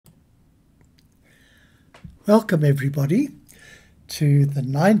Welcome everybody to the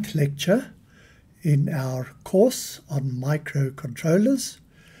 9th lecture in our course on microcontrollers,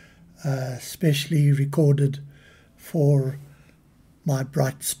 specially recorded for my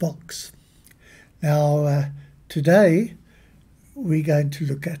BrightSparks. Now today we're going to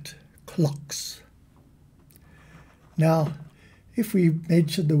look at clocks. Now if we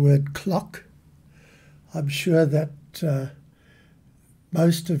mention the word clock, I'm sure that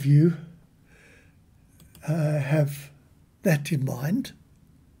most of you have that in mind.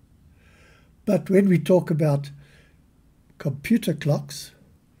 But when we talk about computer clocks,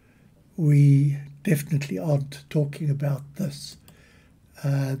 we definitely aren't talking about this.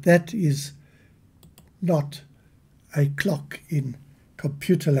 That is not a clock in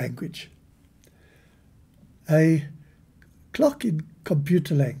computer language. A clock in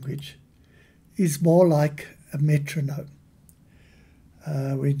computer language is more like a metronome.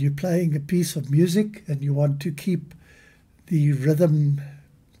 When you're playing a piece of music and you want to keep the rhythm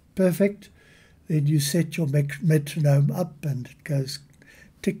perfect, then you set your metronome up and it goes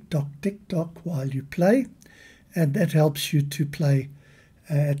tick-tock, tick-tock while you play, and that helps you to play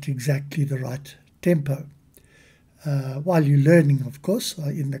at exactly the right tempo. While you're learning, of course,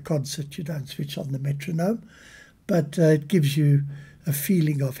 in the concert you don't switch on the metronome, but it gives you a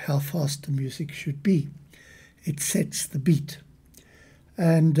feeling of how fast the music should be. It sets the beat.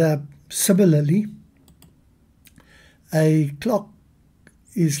 And similarly, a clock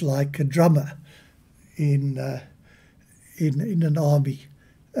is like a drummer in an army.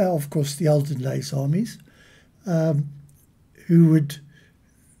 Of course, the olden days armies, who would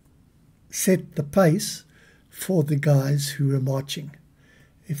set the pace for the guys who were marching.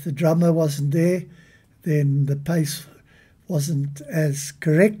 If the drummer wasn't there, then the pace wasn't as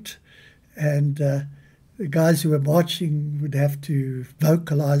correct, and the guys who were marching would have to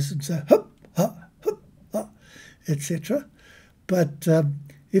vocalize and say, hup, hup, hup, hup, etc. But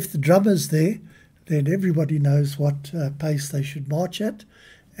if the drummer's there, then everybody knows what pace they should march at,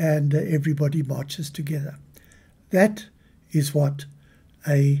 and everybody marches together. That is what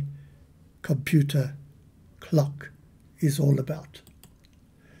a computer clock is all about.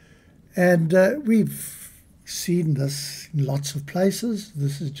 And we've seen this in lots of places.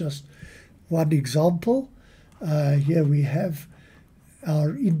 This is just one example. Here we have our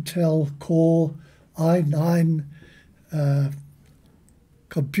Intel Core i9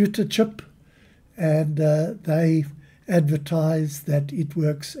 computer chip, and they advertise that it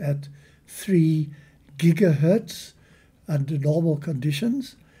works at 3 gigahertz under normal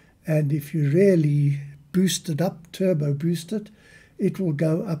conditions, and if you really boost it up, turbo boost it, it will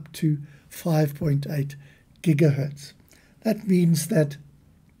go up to 5.8 gigahertz. That means that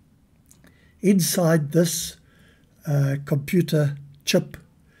inside this computer chip,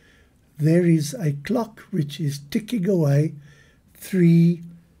 there is a clock which is ticking away 3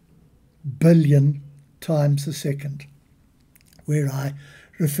 billion times a second, where I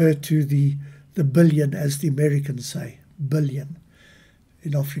refer to the billion as the Americans say, billion.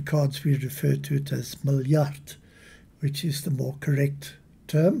 In Afrikaans we refer to it as miljard, which is the more correct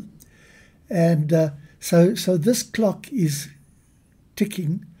term. And so this clock is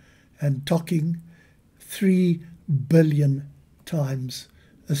ticking and talking 3 billion times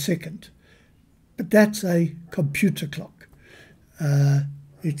a second. But that's a computer clock.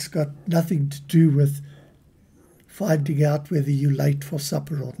 It's got nothing to do with finding out whether you're late for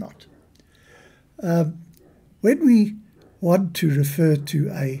supper or not. When we want to refer to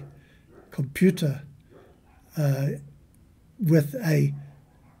a computer with a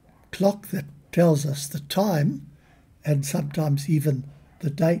clock that tells us the time, and sometimes even the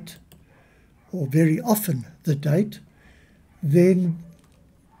date, or very often the date, then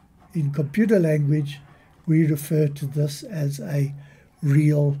in computer language we refer to this as a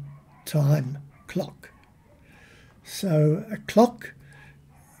real-time clock. So a clock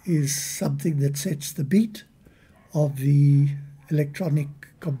is something that sets the beat of the electronic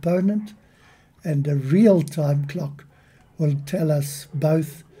component, and a real-time clock will tell us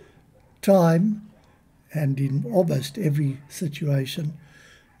both time and, in almost every situation,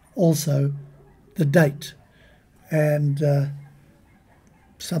 also the date, and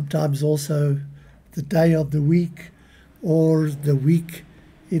sometimes also the day of the week, or the week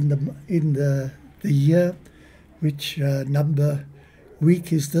in the year, which number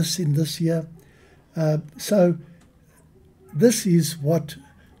week is this in this year. So this is what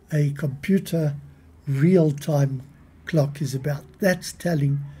a computer real-time clock is about. That's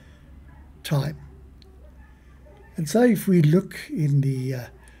telling time. And so if we look in the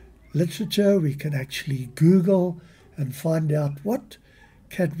literature, we can actually Google and find out what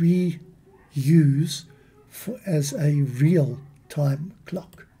can we use as a real-time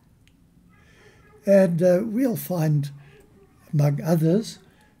clock. And we'll find, among others,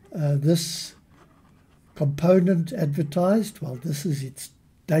 this component advertised. Well, this is its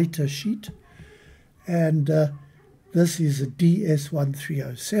data sheet, and this is a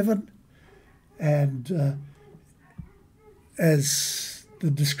DS1307, and as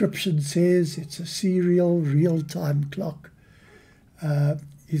the description says, it's a serial real-time clock.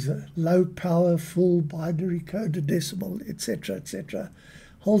 Is a low power, full binary coded decimal, etc., etc.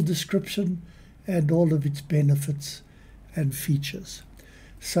 Whole description and all of its benefits and features.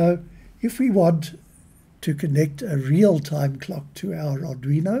 So if we want to connect a real-time clock to our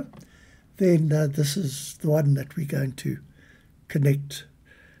Arduino, then this is the one that we're going to connect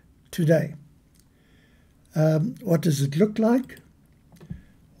today. What does it look like?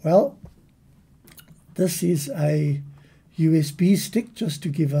 Well, this is a USB stick, just to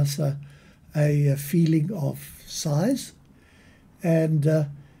give us a feeling of size. And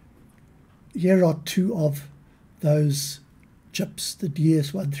here are two of those chips, the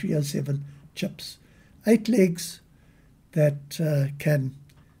DS1307 chips. 8 legs that can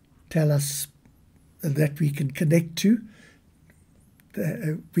tell us, that we can connect to,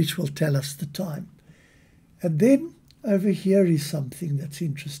 which will tell us the time. And then over here is something that's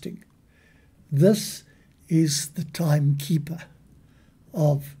interesting. This is the timekeeper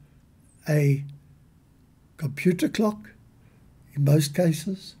of a computer clock, in most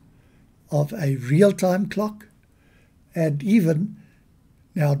cases, of a real-time clock, and even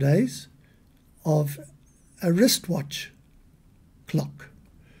nowadays of a wristwatch clock.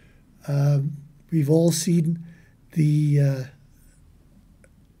 We've all seen the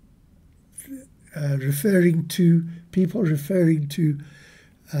people referring to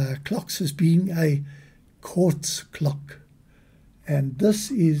clocks as being a quartz clock, and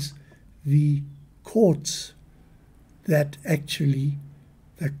this is the quartz that actually,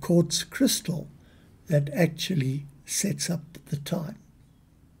 the quartz crystal that actually sets up the time.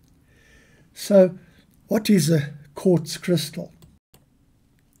 So what is a quartz crystal?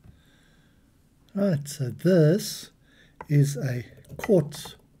 Right, so this is a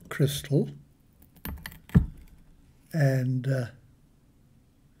quartz crystal, and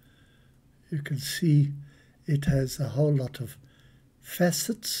you can see it has a whole lot of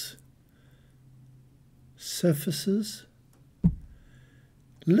facets, surfaces,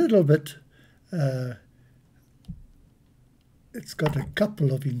 little bit, it's got a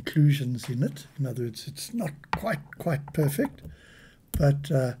couple of inclusions in it. In other words, it's not quite perfect,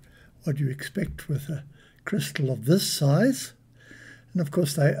 but what you expect with a crystal of this size. And of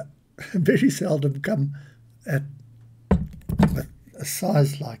course they very seldom come at a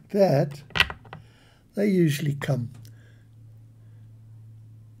size like that. They usually come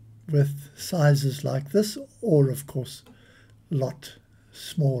with sizes like this, or of course a lot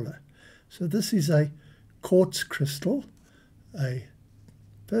smaller. So this is a quartz crystal, a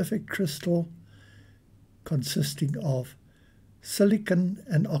perfect crystal consisting of silicon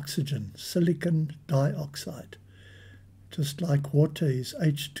and oxygen, silicon dioxide. Just like water is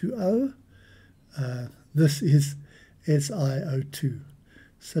H2O, this is SiO2,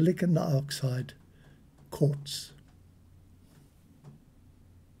 silicon dioxide quartz.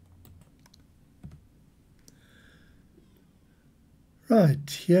 Right,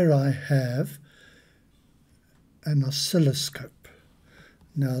 here I have an oscilloscope.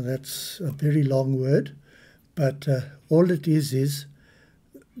 Now that's a very long word, but all it is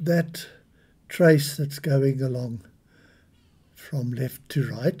that trace that's going along from left to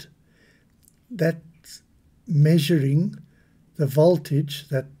right, that's measuring the voltage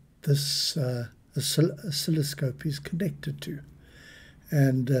that this oscilloscope is connected to.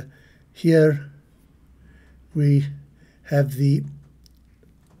 And here we have the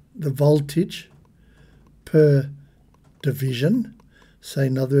voltage per division. So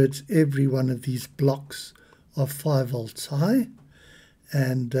in other words, every one of these blocks are 5 volts high,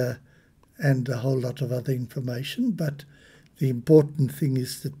 and a whole lot of other information, but the important thing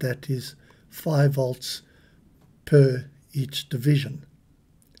is that that is 5 volts per each division.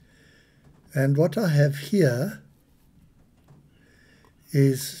 And what I have here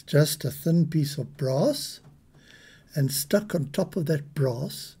is just a thin piece of brass, and stuck on top of that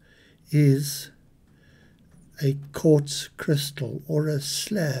brass is a quartz crystal, or a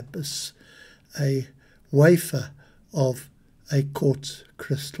slab, a wafer of a quartz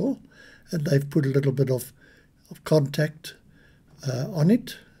crystal, and they've put a little bit of contact on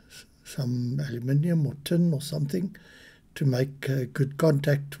it, some aluminium or tin or something, to make good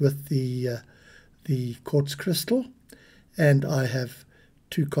contact with the quartz crystal. And I have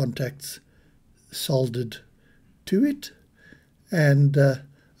 2 contacts soldered to it, and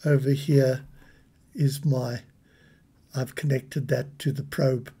over here is I've connected that to the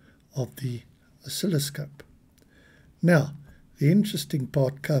probe of the oscilloscope. Now, the interesting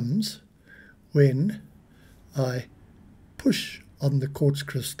part comes when I push on the quartz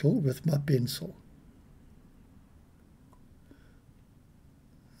crystal with my pencil.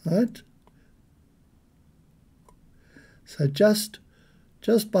 Right? So just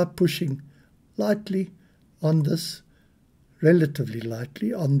by pushing lightly on this, relatively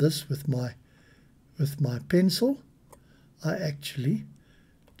lightly on this with my pencil, I actually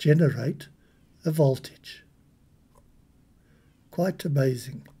generate a voltage. Quite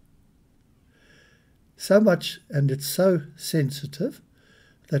amazing. So much, and it's so sensitive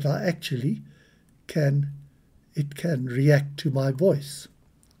that I actually it can react to my voice.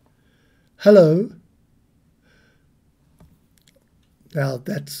 Hello. Now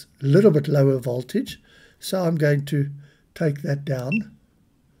that's a little bit lower voltage, so I'm going to take that down.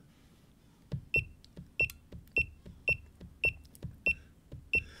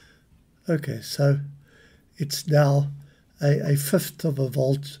 Okay, so it's now a fifth of a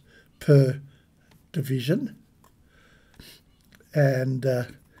volt per division. And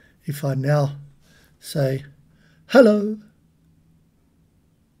if I now say, hello,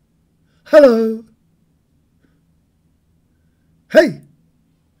 hello, hey,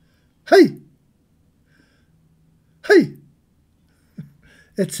 hey, hey,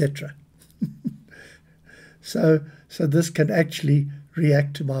 etc. So this can actually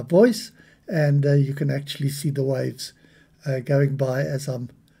react to my voice, and you can actually see the waves going by as I'm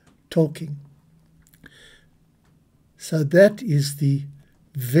talking. So that is the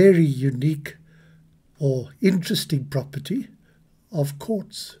very unique or interesting property of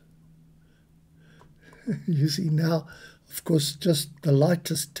quartz. You see now, of course, just the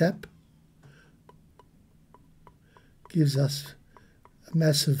lightest tap gives us a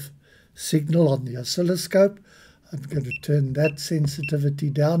massive signal on the oscilloscope. I'm going to turn that sensitivity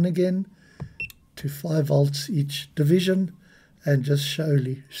down again to 5 volts each division, and just show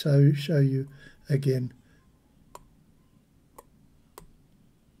you again.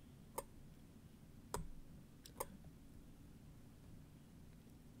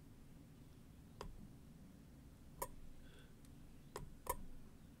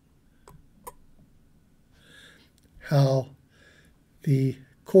 How the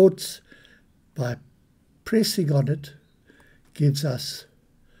quartz, by pressing on it, gives us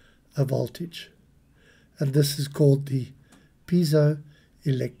a voltage. And this is called the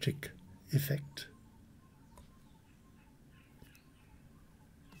piezoelectric effect.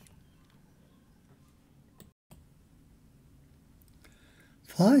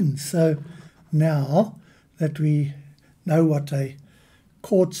 Fine, so now that we know what a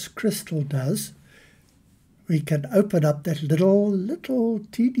quartz crystal does, we can open up that little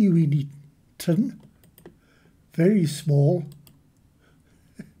teeny weeny tin, very small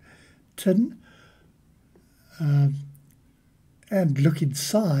tin, and look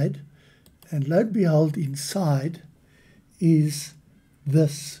inside, and lo and behold, inside is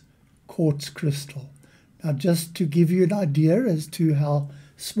this quartz crystal. Now, just to give you an idea as to how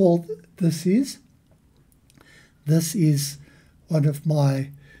small this is one of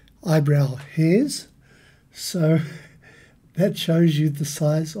my eyebrow hairs. So that shows you the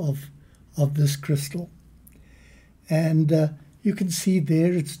size of this crystal. And you can see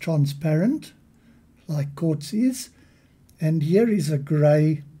there it's transparent, like quartz is. And here is a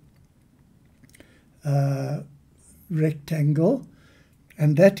grey rectangle,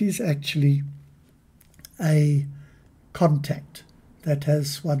 and that is actually a contact that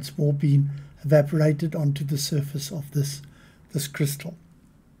has once more been evaporated onto the surface of this crystal.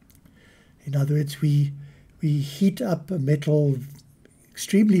 In other words, we heat up a metal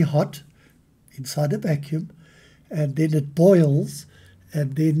extremely hot inside a vacuum, and then it boils,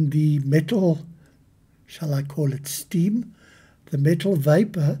 and then the metal, shall I call it steam, the metal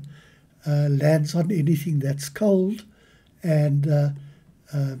vapor lands on anything that's cold and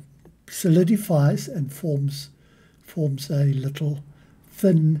solidifies and forms a little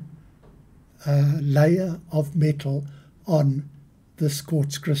thin layer of metal on this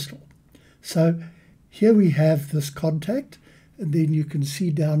quartz crystal. So here we have this contact, and then you can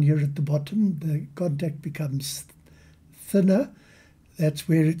see down here at the bottom the contact becomes thinner. That's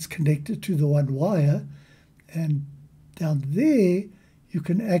where it's connected to the one wire, and down there you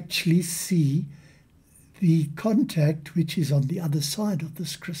can actually see the contact which is on the other side of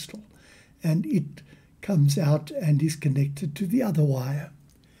this crystal, and it comes out and is connected to the other wire.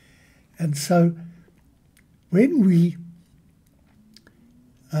 And so when we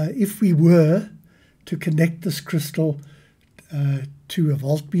if we were to connect this crystal to a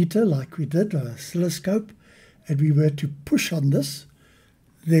voltmeter like we did, or an oscilloscope, and we were to push on this,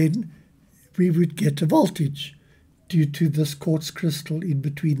 then we would get a voltage due to this quartz crystal in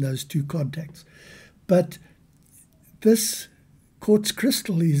between those two contacts. But this quartz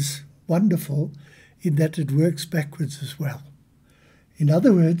crystal is wonderful in that it works backwards as well. In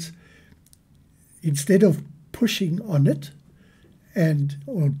other words, instead of pushing on it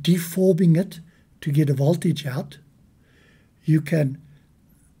or deforming it to get a voltage out, you can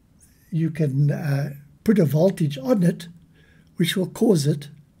put a voltage on it which will cause it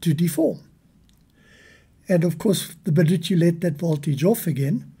to deform. And of course, the minute you let that voltage off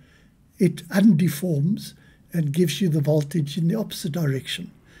again, it undeforms and gives you the voltage in the opposite direction,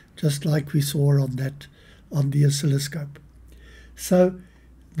 just like we saw on the oscilloscope. So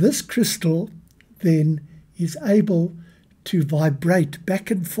this crystal then is able to vibrate back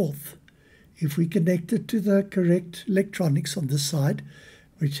and forth if we connect it to the correct electronics on this side,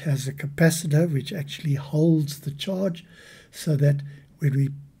 which has a capacitor which actually holds the charge, so that when we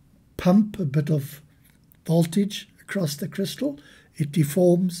pump a bit of voltage across the crystal, it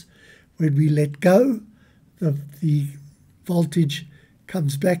deforms. When we let go, the voltage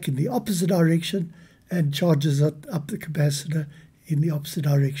comes back in the opposite direction and charges up the capacitor in the opposite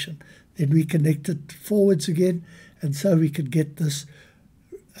direction. Then we connect it forwards again, and so we can get this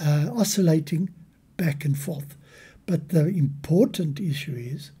oscillating back and forth. But the important issue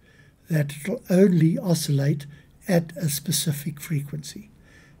is that it will only oscillate at a specific frequency.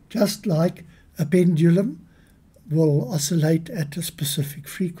 Just like a pendulum will oscillate at a specific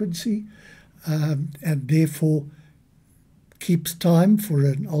frequency, and therefore keeps time for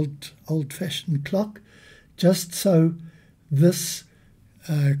an old-fashioned clock, just so this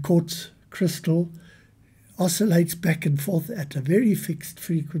quartz crystal oscillates back and forth at a very fixed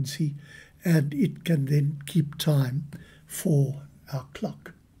frequency, and it can then keep time for our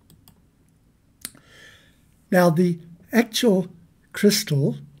clock. Now, the actual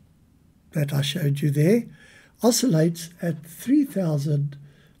crystal that I showed you there oscillates at 3,000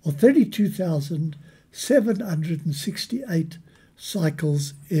 or 32,768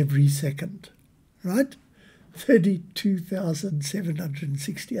 cycles every second, right?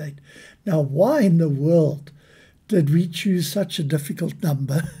 32,768. Now, why in the world did we choose such a difficult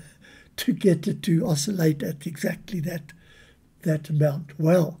number to get it to oscillate at exactly that amount?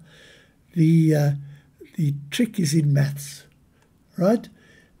 Well, the trick is in maths, right?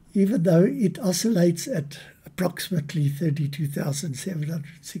 Even though it oscillates at approximately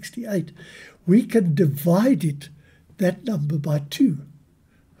 32,768, we can divide that number by 2.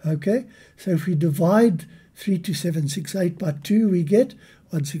 Okay, so if we divide 32768 by 2, we get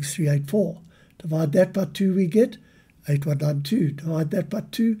 16384. Divide that by 2, we get 8192. Divide that by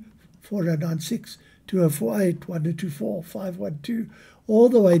 2, 4096, 2048, 1224, 512, all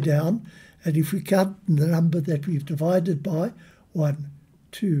the way down. And if we count the number that we've divided by, 1,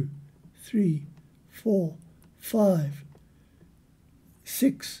 2, 3, 4, 5,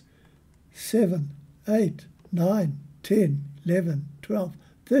 6, 7, 8, 9, 10, 11, 12,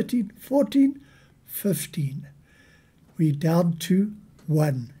 13, 14, 15. We're down to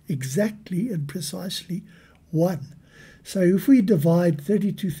 1, exactly and precisely 1. So if we divide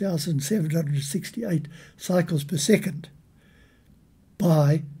 32,768 cycles per second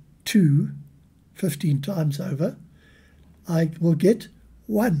by 2, 15 times over, I will get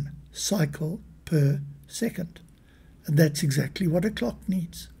 1 cycle per second. And that's exactly what a clock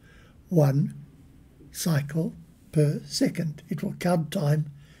needs. 1 cycle per second. It will count time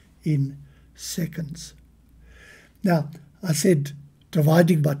in seconds. Now, I said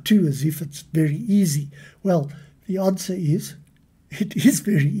dividing by 2 as if it's very easy. Well, the answer is, it is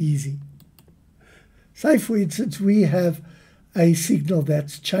very easy. Say, for instance, we have a signal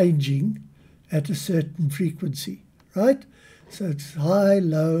that's changing at a certain frequency, right? So it's high,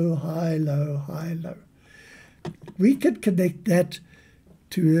 low, high, low, high, low. We can connect that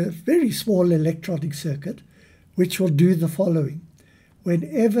to a very small electronic circuit, which will do the following.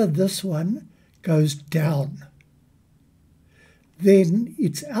 Whenever this one goes down, then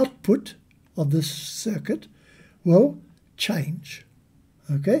its output of this circuit will change.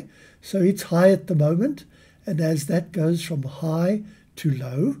 Okay, so it's high at the moment, and as that goes from high to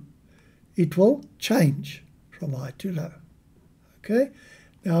low, it will change from high to low. Okay,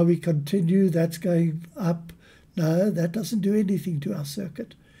 now we continue, that's going up. No, that doesn't do anything to our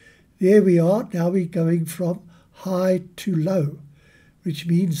circuit. There we are, now we're going from high to low, which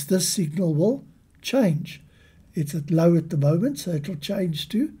means this signal will change. It's at low at the moment, so it will change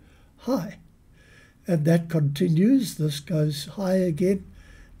to high. And that continues, this goes high again.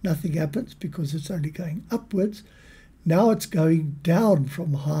 nothing happens because it's only going upwards. Now it's going down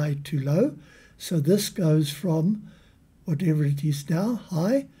from high to low. So this goes from whatever it is now,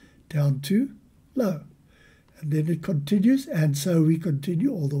 high, down to low. And then it continues, and so we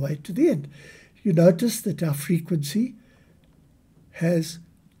continue all the way to the end. You notice that our frequency has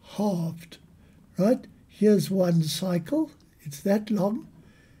halved, right? Here's one cycle. It's that long.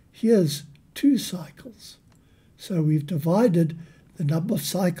 Here's 2 cycles. So we've divided the number of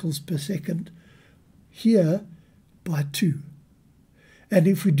cycles per second here by 2. And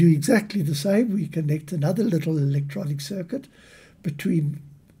if we do exactly the same, we connect another little electronic circuit between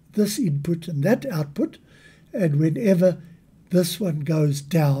this input and that output. And whenever this one goes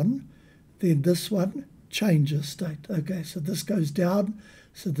down, then this one changes state. Okay, so this goes down.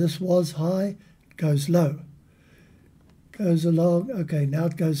 So this was high, it goes low. Goes along. Okay, now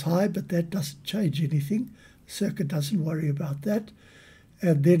it goes high, but that doesn't change anything. The circuit doesn't worry about that.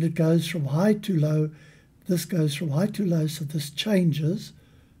 And then it goes from high to low. This goes from high to low, so this changes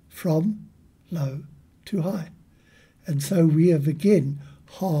from low to high. And so we have again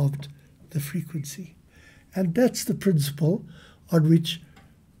halved the frequency. And that's the principle on which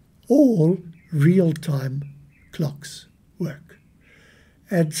all real-time clocks work.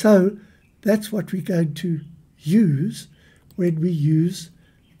 And so that's what we're going to use when we use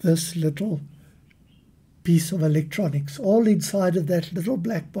this little piece of electronics. All inside of that little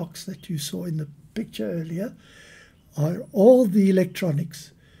black box that you saw in the picture earlier are all the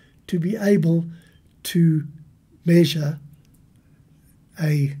electronics to be able to measure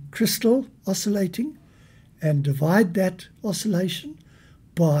a crystal oscillating and divide that oscillation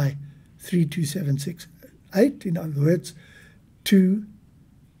by 32768, in other words,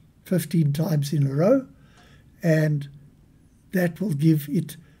 15 times in a row, and that will give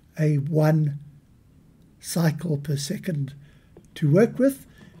it a 1 cycle per second to work with.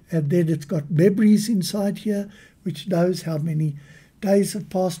 And then it's got memories inside here, which knows how many days have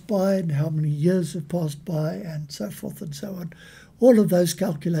passed by and how many years have passed by and so forth and so on. All of those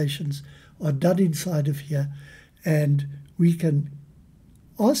calculations are done inside of here, and we can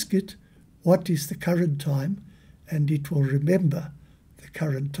ask it what is the current time, and it will remember the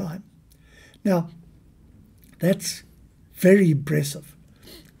current time. Now, that's very impressive.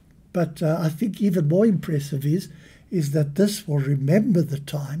 But I think even more impressive is that this will remember the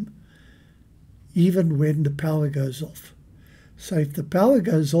time even when the power goes off. So if the power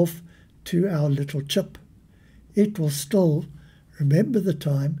goes off to our little chip, it will still remember the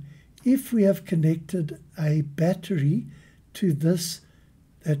time if we have connected a battery to this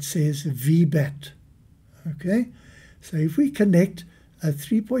that says VBAT. Okay, so if we connect a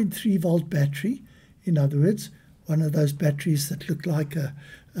 3.3 volt battery, in other words, one of those batteries that look like a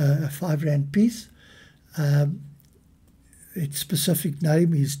 5 Rand piece, its specific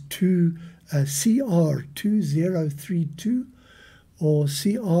name is CR2032 or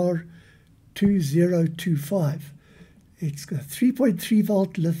CR2025. It's a 3.3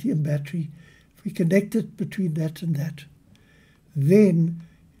 volt lithium battery. If we connect it between that and that, then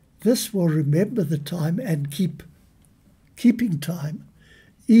this will remember the time and keeping time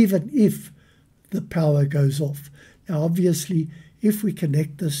even if the power goes off. Now obviously, if we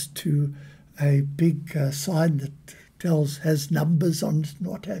connect this to a big sign that has numbers on it and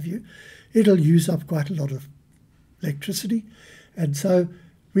what have you, it'll use up quite a lot of electricity. And so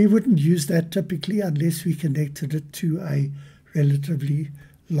we wouldn't use that typically unless we connected it to a relatively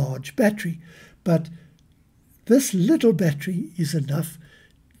large battery. But this little battery is enough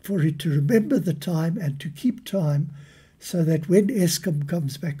for it to remember the time and to keep time, so that when Eskom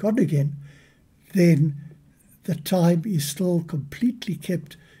comes back on again, then the time is still completely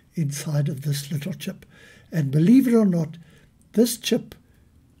kept inside of this little chip. And believe it or not, this chip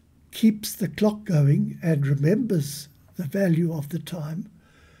keeps the clock going and remembers the value of the time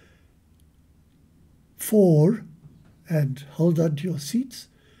for, and hold on to your seats,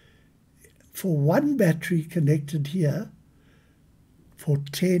 for one battery connected here for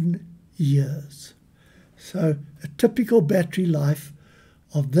 10 years. So a typical battery life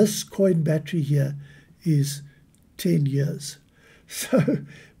of this coin battery here is 10 years. So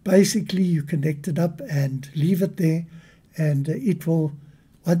basically you connect it up and leave it there, and it will,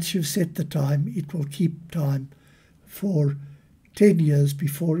 once you've set the time, it will keep time for 10 years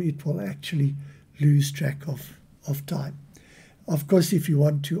before it will actually lose track of time. Of course, if you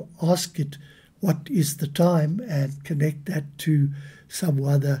want to ask it what is the time and connect that to some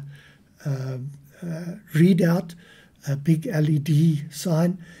other readout, a big LED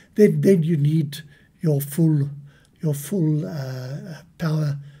sign, then you need your full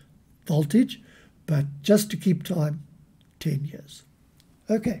power voltage. But just to keep time, 10 years.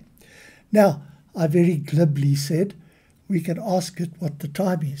 Okay. Now, I very glibly said we can ask it what the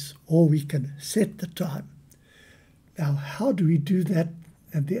time is, or we can set the time. Now, how do we do that?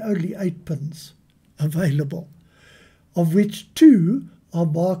 And there are only 8 pins available, of which 2 are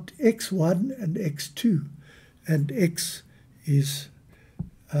marked X1 and X2. And X is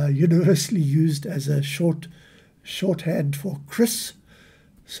universally used as a shorthand for Chris.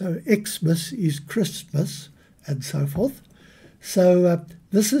 So Xmas is Christmas, and so forth. So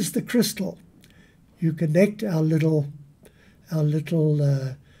this is the crystal. You connect our little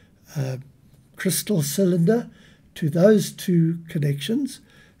crystal cylinder to those 2 connections,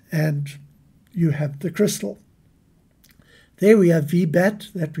 and you have the crystal. There we have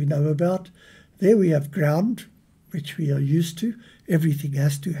VBAT that we know about. There we have ground, which we are used to. Everything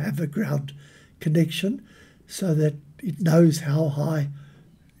has to have a ground connection so that it knows how high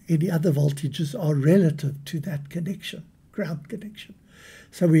any other voltages are relative to that connection, ground connection.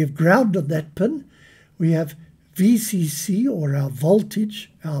 So we have ground on that pin. We have VCC, or our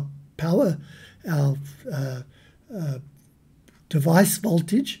voltage, our power, our device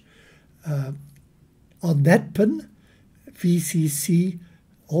voltage on that pin. VCC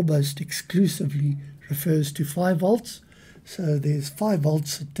almost exclusively refers to 5 volts. So there's 5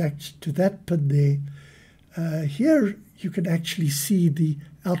 volts attached to that pin there. Here you can actually see the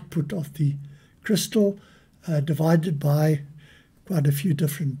output of the crystal divided by quite a few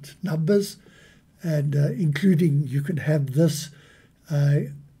different numbers, and including you can have this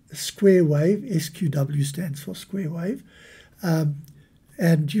square wave. SQW stands for square wave,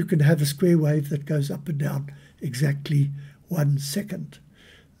 and you can have a square wave that goes up and down exactly 1 second,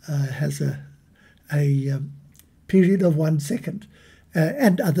 has a period of 1 second,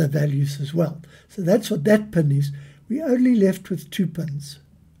 and other values as well. So that's what that pin is. We're only left with 2 pins.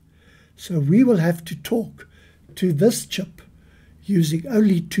 So we will have to talk to this chip using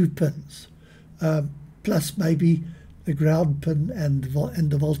only 2 pins, plus maybe the ground pin and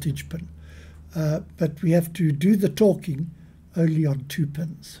the voltage pin. But we have to do the talking only on 2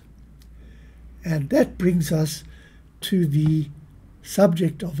 pins. And that brings us to the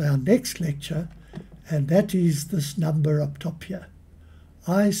subject of our next lecture, and that is this number up top here,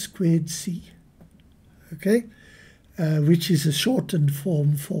 I squared C, okay, which is a shortened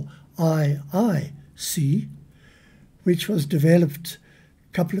form for IIC, which was developed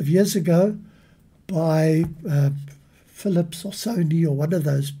a couple of years ago by Philips or Sony or one of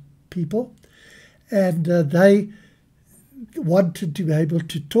those people, and they wanted to be able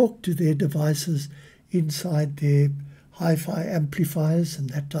to talk to their devices inside their hi-fi amplifiers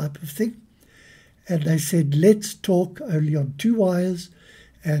and that type of thing. And they said, let's talk only on 2 wires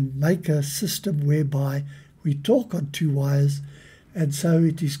and make a system whereby we talk on 2 wires. And so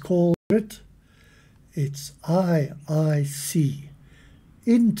it is called, it's IIC,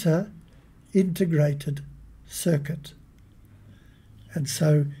 Integrated Circuit. And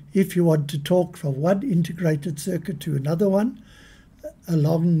so if you want to talk from one integrated circuit to another one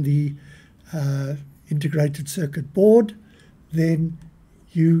along the integrated circuit board, then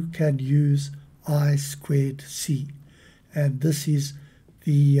you can use I squared C. And this is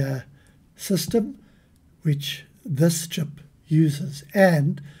the system which this chip uses,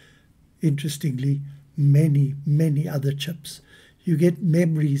 and interestingly many other chips. You get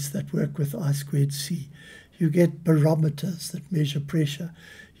memories that work with I squared C. You get barometers that measure pressure.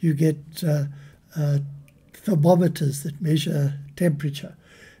 You get thermometers that measure temperature.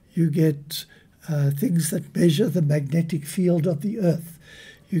 You get things that measure the magnetic field of the Earth.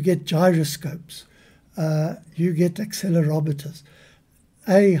 You get gyroscopes. You get accelerometers.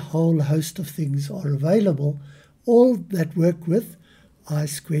 A whole host of things are available, all that work with I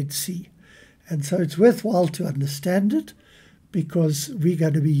squared C. And so it's worthwhile to understand it, because we're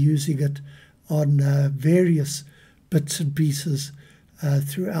going to be using it on various bits and pieces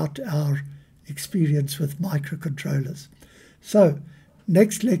throughout our experience with microcontrollers. So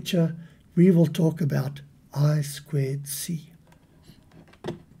next lecture we will talk about I squared C.